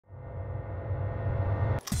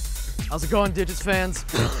How's it going, DiGiTS fans?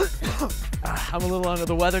 I'm a little under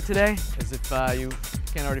the weather today, as if you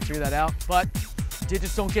can't already figure that out, but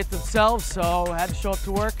DiGiTS don't get themselves, so I had to show up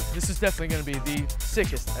to work. This is definitely going to be the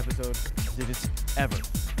sickest episode of DiGiTS ever.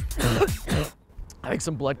 I think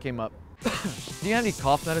some blood came up. Do you have any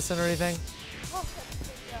cough medicine or anything?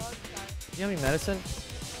 Do you have any medicine?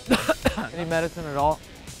 Any medicine at all?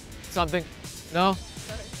 Something? No?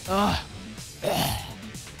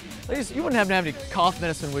 You wouldn't have to have any cough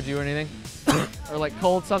medicine, would you, or anything? Or like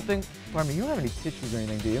cold something? Pardon me, you don't have any tissues or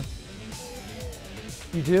anything, do you?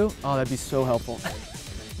 You do? Oh, that'd be so helpful.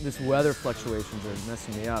 This weather fluctuations are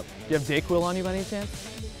messing me up. Do you have Dayquil on you by any chance?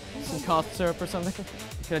 Some cough syrup or something?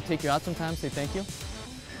 Can I take you out sometime, say thank you?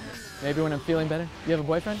 Maybe when I'm feeling better? You have a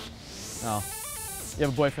boyfriend? Oh. You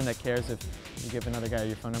have a boyfriend that cares if you give another guy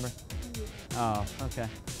your phone number? Oh, okay.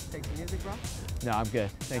 Take some music, bro? No, I'm good.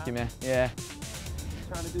 Thank you, man. Yeah.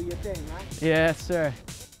 Trying to do your thing, right? Yeah, sir.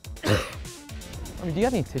 I mean, do you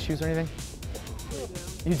have any tissues or anything?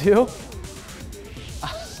 You do?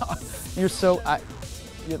 You're so,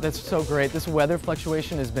 that's so great. This weather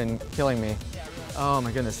fluctuation has been killing me. Oh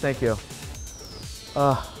my goodness, thank you.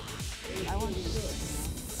 I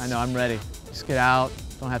know, I'm ready. Just get out,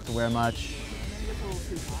 don't have to wear much.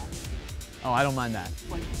 Oh, I don't mind that.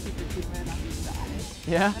 Like super humid, I'm just dying.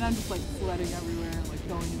 Yeah? And I'm just like sweating everywhere, like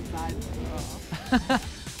going inside.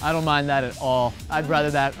 I don't mind that at all. I'd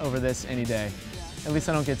rather that over this any day. Yeah. At least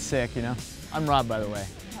I don't get sick, you know? I'm Rob, by the way.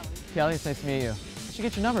 Kelly, it's nice to meet you. I should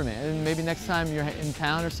get your number, man. And maybe next time you're in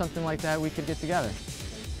town or something like that, we could get together.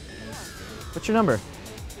 Yeah. What's your number?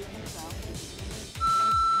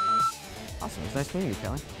 Awesome, it's nice to meet you,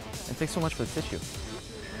 Kelly. And thanks so much for the tissue.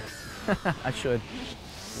 I should.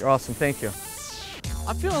 You're awesome, thank you.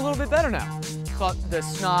 I'm feeling a little bit better now. Thought the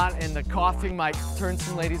snot and the coughing might turn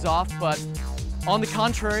some ladies off, but on the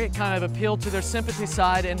contrary, it kind of appealed to their sympathy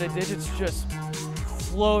side, and the DiGiTS just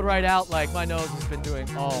flowed right out like my nose has been doing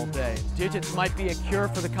all day. DiGiTS might be a cure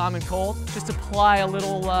for the common cold. Just apply a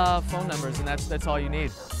little phone numbers, and that's all you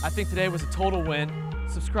need. I think today was a total win.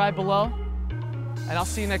 Subscribe below, and I'll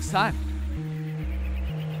see you next time.